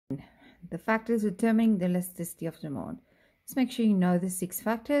the factors determining the elasticity of demand. Just make sure you know the 6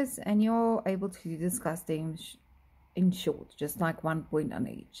 factors and you're able to discuss them in short, just like 1 point on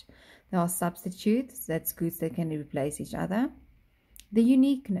each. There are substitutes, that's goods that can replace each other. The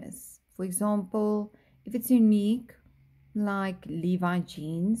uniqueness, for example, if it's unique, like Levi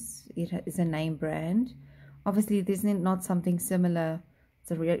jeans, it is a name brand. Obviously, this is not something similar.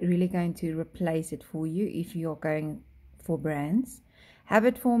 It's really going to replace it for you if you're going for brands.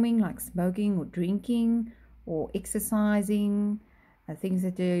 Habit forming, like smoking or drinking or exercising, things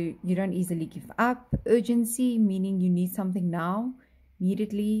that you don't easily give up. Urgency, meaning you need something now,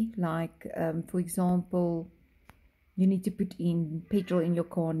 immediately, like for example, you need to put in petrol in your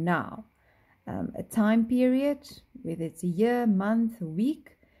car now. A time period, whether it's a year, month, a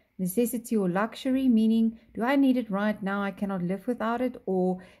week. Necessity or luxury, meaning do I need it right now, I cannot live without it,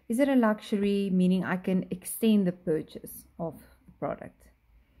 or is it a luxury, meaning I can extend the purchase of the product.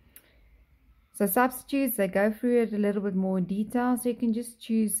 So substitutes, they go through it a little bit more in detail, so you can just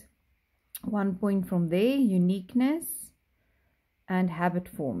choose 1 point from there. Uniqueness and habit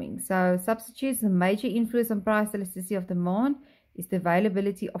forming. So substitutes, the major influence on price elasticity of demand is the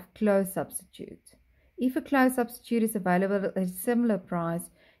availability of close substitute. If a close substitute is available at a similar price,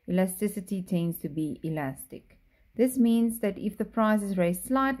 elasticity tends to be elastic. This means that if the price is raised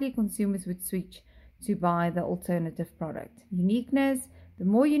slightly, consumers would switch to buy the alternative product. Uniqueness, the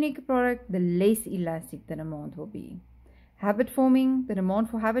more unique a product, the less elastic the demand will be. Habit forming, the demand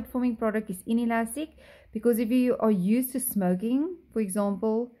for habit forming product is inelastic because if you are used to smoking, for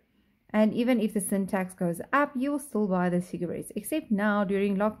example, and even if the sin tax goes up, you will still buy the cigarettes, except now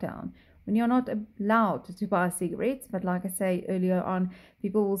during lockdown, when you're not allowed to buy cigarettes. But like I say earlier on,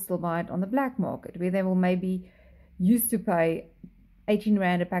 people will still buy it on the black market, where they will maybe used to pay 18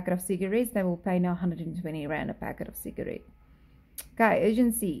 Rand a packet of cigarettes, they will pay now 120 Rand a packet of cigarette. Okay,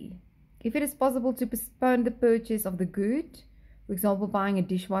 urgency. If it is possible to postpone the purchase of the good, for example, buying a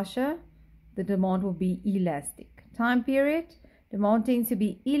dishwasher, the demand will be elastic. Time period, demand tends to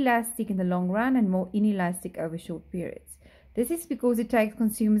be elastic in the long run and more inelastic over short periods. This is because it takes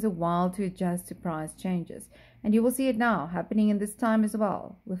consumers a while to adjust to price changes. And you will see it now happening in this time as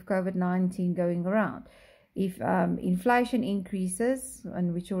well, with COVID-19 going around. If inflation increases,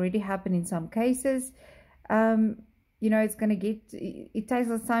 and which already happened in some cases, it's going to it takes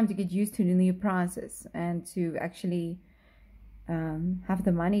us time to get used to the new prices and to actually have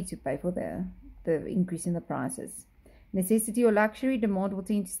the money to pay for the increase in the prices. Necessity or luxury, demand will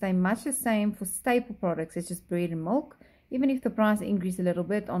tend to stay much the same for staple products such as bread and milk. Even if the price increase a little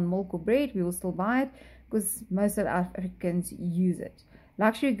bit on milk or bread, we will still buy it because most of Africans use it.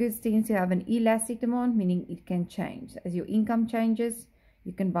 Luxury goods tend to have an elastic demand, meaning it can change. As your income changes,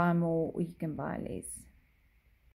 you can buy more or you can buy less.